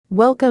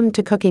Welcome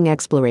to Cooking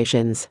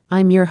Explorations.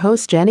 I'm your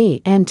host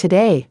Jenny, and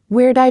today,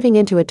 we're diving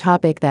into a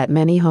topic that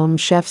many home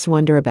chefs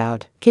wonder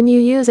about. Can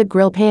you use a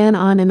grill pan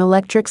on an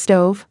electric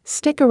stove?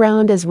 Stick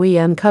around as we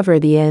uncover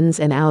the ins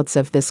and outs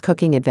of this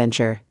cooking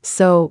adventure.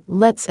 So,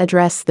 let's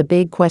address the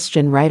big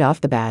question right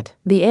off the bat.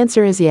 The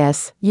answer is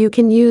yes, you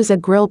can use a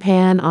grill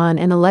pan on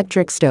an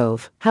electric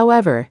stove.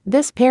 However,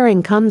 this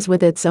pairing comes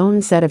with its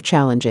own set of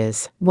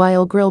challenges.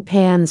 While grill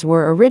pans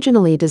were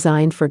originally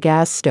designed for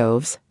gas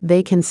stoves,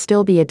 they can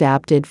still be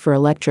adapted for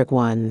electric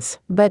ones.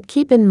 But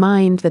keep in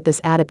mind that this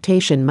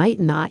adaptation might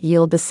not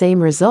yield the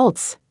same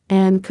results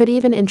and could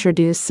even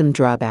introduce some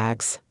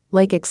drawbacks,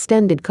 like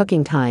extended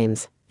cooking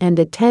times and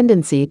a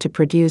tendency to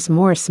produce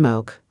more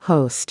smoke.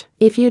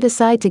 If you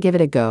decide to give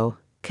it a go,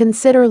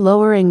 consider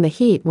lowering the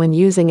heat when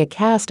using a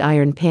cast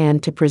iron pan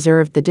to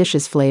preserve the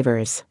dish's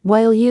flavors.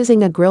 While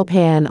using a grill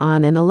pan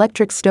on an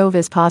electric stove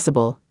is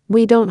possible,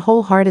 we don't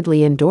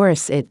wholeheartedly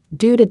endorse it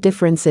due to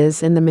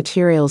differences in the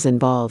materials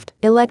involved.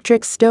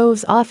 Electric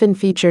stoves often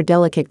feature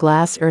delicate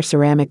glass or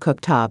ceramic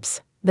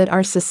cooktops that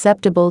are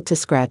susceptible to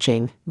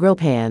scratching. Grill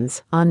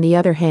pans, on the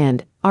other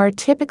hand, are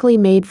typically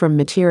made from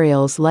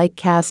materials like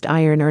cast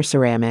iron or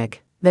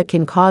ceramic that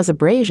can cause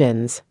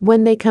abrasions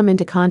when they come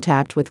into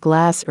contact with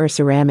glass or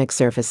ceramic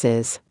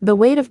surfaces. The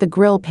weight of the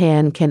grill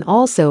pan can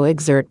also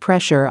exert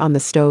pressure on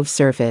the stove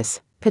surface,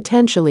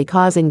 potentially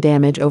causing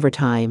damage over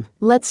time.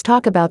 Let's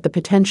talk about the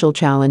potential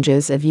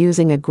challenges of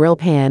using a grill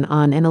pan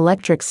on an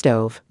electric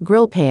stove.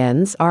 Grill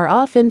pans are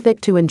often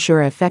thick to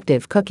ensure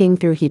effective cooking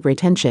through heat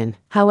retention.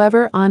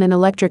 However, on an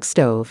electric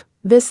stove,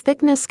 this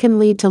thickness can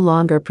lead to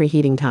longer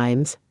preheating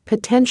times,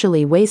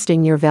 potentially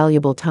wasting your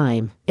valuable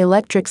time.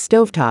 Electric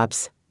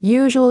stovetops,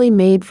 usually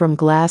made from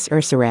glass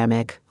or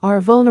ceramic,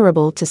 are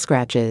vulnerable to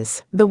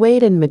scratches. The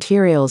weight and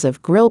materials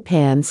of grill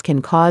pans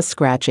can cause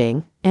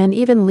scratching and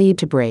even lead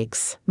to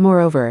breaks.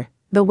 Moreover,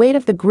 the weight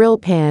of the grill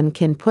pan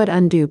can put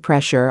undue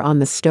pressure on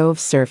the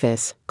stove's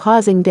surface,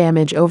 causing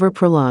damage over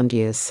prolonged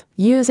use.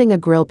 Using a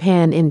grill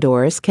pan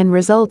indoors can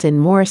result in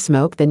more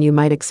smoke than you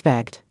might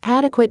expect.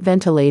 Adequate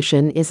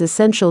ventilation is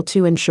essential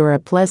to ensure a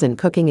pleasant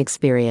cooking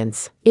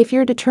experience. If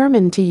you're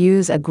determined to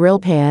use a grill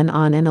pan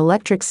on an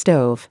electric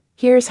stove,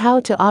 here's how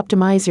to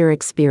optimize your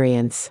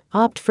experience.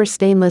 Opt for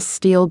stainless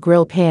steel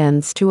grill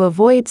pans to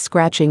avoid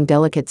scratching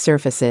delicate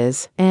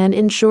surfaces and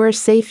ensure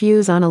safe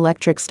use on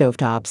electric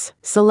stovetops.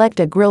 Select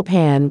a grill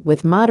pan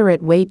with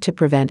moderate weight to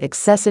prevent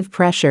excessive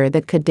pressure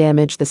that could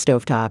damage the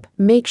stovetop.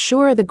 Make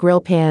sure the grill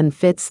pan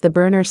fits the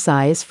burner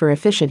size for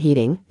efficient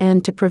heating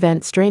and to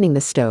prevent straining the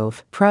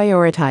stove.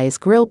 Prioritize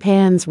grill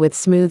pans with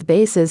smooth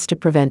bases to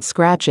prevent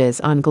scratches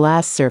on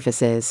glass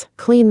surfaces.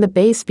 Clean the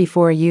base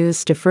before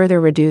use to further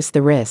reduce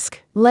the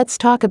risk. Let's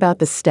talk about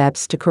the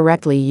steps to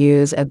correctly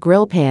use a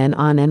grill pan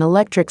on an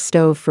electric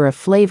stove for a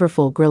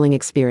flavorful grilling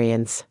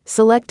experience.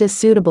 Select a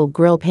suitable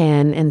grill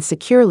pan and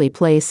securely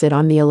place it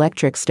on the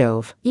electric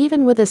stove.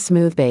 Even with a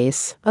smooth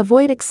base,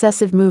 avoid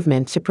excessive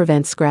movement to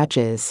prevent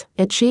scratches.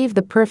 Achieve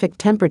the perfect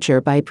temperature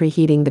by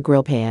preheating the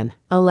grill pan.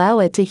 Allow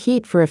it to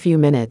heat for a few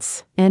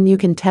minutes, and you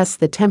can test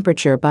the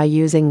temperature by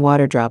using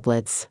water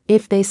droplets.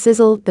 If they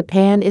sizzle, the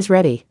pan is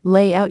ready.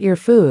 Lay out your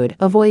food,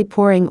 avoid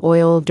pouring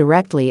oil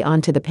directly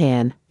onto the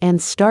pan, and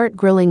start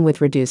grilling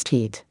with reduced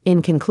heat.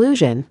 In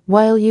conclusion,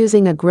 while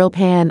using a grill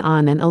pan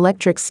on an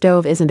electric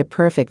stove isn't a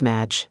perfect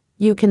match,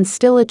 you can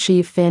still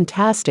achieve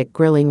fantastic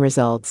grilling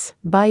results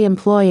by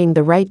employing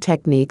the right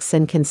techniques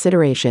and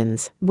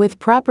considerations. With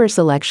proper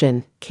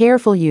selection,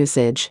 careful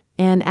usage,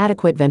 and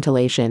adequate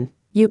ventilation,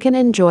 you can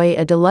enjoy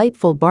a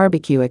delightful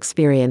barbecue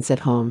experience at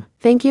home.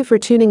 Thank you for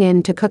tuning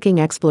in to Cooking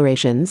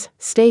Explorations.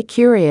 Stay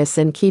curious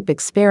and keep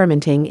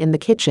experimenting in the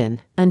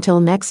kitchen. Until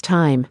next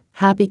time,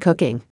 happy cooking.